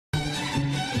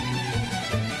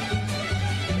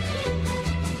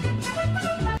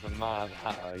Mad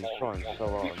Hatter, he's trying so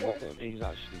hard. Look at him, he's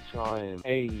actually trying.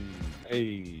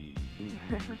 Hey.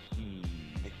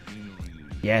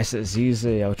 Yes, it's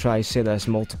easy. I'll try to say this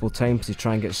multiple times to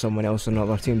try and get someone else on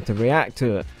another team to react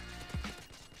to it.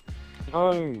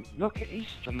 No, look at he's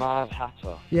the Mad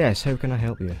Hatter. Yes, how can I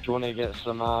help you? Do you want to get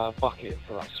some bucket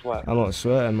for that sweat? I'm not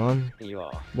sweating, man. You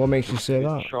are. What makes you say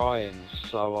that? Trying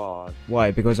so hard.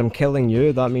 Why? Because I'm killing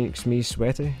you? That makes me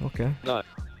sweaty? Okay. No,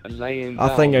 laying I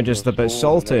down think you're just a bit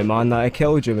salty, man, that I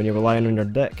killed you when you were lying on your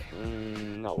dick.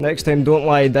 Next time, don't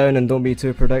lie down and don't be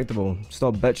too predictable.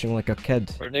 Stop bitching like a kid.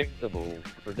 Predictable.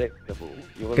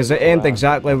 Because it aimed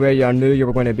exactly where you knew you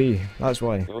were going to be. That's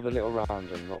why. You're the little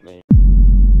random, not me.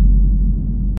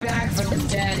 Back from the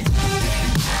dead.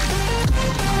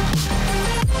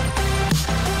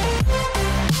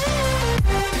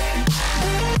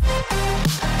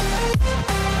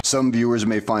 Some viewers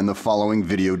may find the following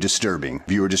video disturbing.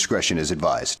 Viewer discretion is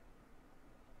advised.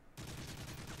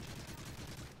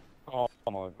 Oh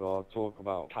my god, talk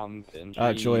about camping.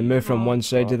 Actually, move from one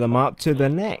side of the map to the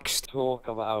next. Talk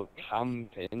about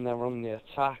camping, they're on the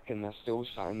attack and they're still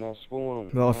sat in their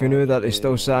spawn. Well, if you knew that they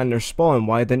still sat in their spawn,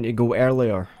 why didn't you go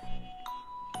earlier?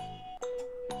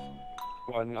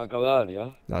 Why didn't I go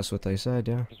earlier? That's what I said,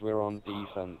 yeah. Because we're on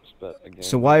defense, but again...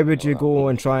 So why would you go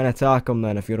and try and attack them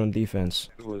then if you're on defense?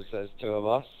 Because there's two of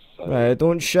us. So right,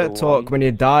 don't shit talk when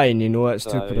you die and you know it's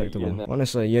too So, predictable.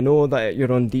 Honestly, you know that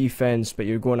you're on defense but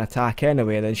you're going to attack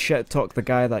anyway, then shit talk the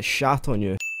guy that shat on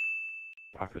you.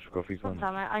 I got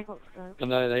scoped.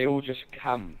 No, they all just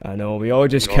camp. I know, we all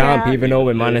just camp even though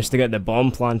we managed to get the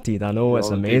bomb planted. I know, it's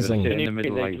amazing. In the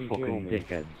middle like fucking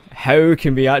dickheads. How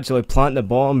can we actually plant the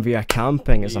bomb via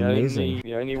camping? It's amazing.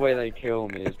 The only way they kill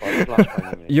me is by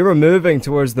flashbanging me. You were moving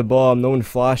towards the bomb, no one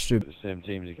flashed you. The same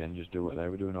teams again, just do what they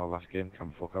were doing our last game,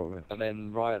 come fuck out with it. And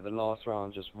then right at the last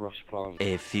round, just rush plant.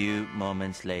 A few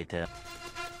moments later.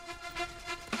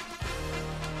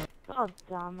 God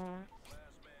damn it.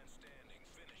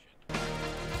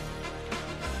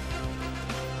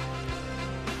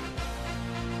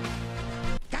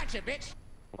 Gotcha, bitch.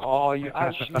 Oh, you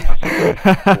actually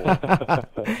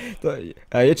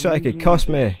You try to cuss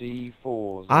me.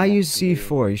 C4s. I use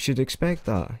C4, you should expect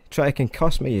that. Try to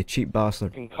cuss me, you cheap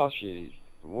bastard. Concuss you.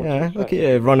 What Yeah, you look at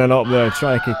say? you running up there,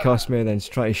 try to cuss me, then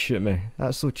try to shoot me.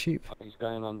 That's so cheap. He's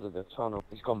going under the tunnel.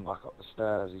 He's gone back up the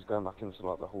stairs. He's going back into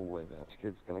like the hallway there. This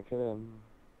kid's gonna kill him.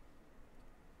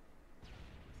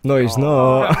 No, he's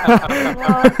not.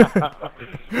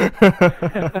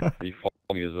 He fought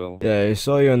me as well. Yeah, he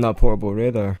saw you on that portable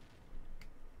radar.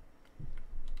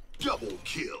 Double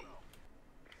kill.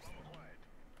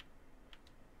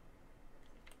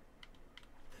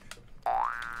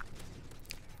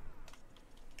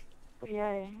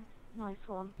 Yay. Nice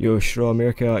one. Yo, Straw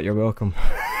Meerkat, you're welcome.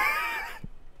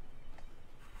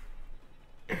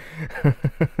 I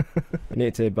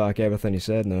need to take back everything he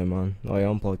said now, man. Oh, he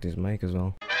unplugged his mic as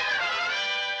well.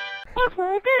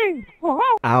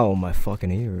 Ow, my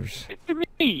fucking ears.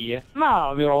 Me?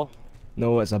 Mario.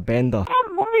 No, it's a bender.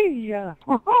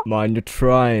 Man, you're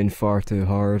trying far too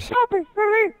hard.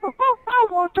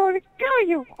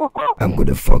 I'm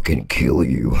gonna fucking kill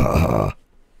you, haha.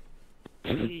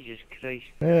 Jesus Christ.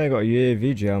 Yeah, I got a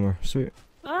UAV jammer. Sweet.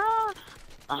 Ah!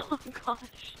 Oh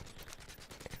gosh.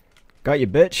 Got you,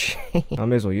 bitch. I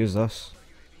may as well use this.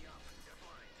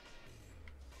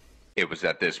 It was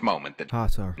at this moment that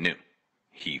Hatter. knew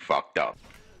he fucked up.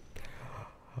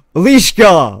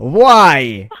 Lishka!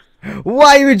 Why?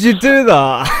 Why would you do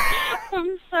that?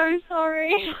 I'm so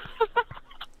sorry.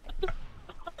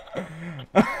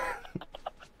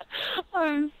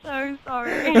 I'm so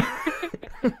sorry.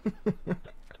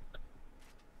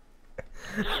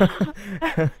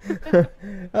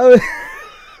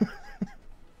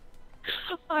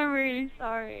 I'm really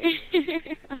sorry.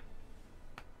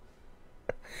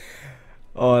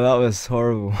 Oh, that was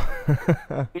horrible.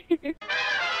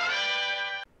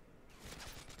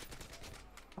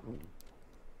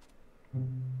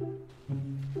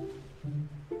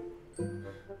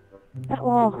 Get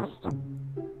lost.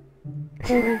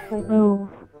 Seriously, move.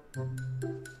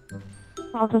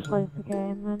 I'll just leave the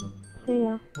game then. See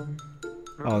ya.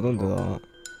 Oh, don't do that.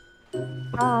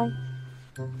 Bye.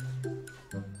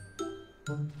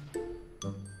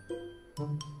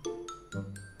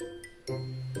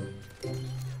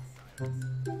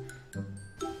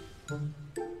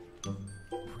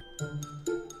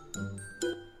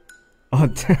 Oh,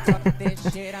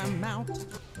 This shit, I'm out.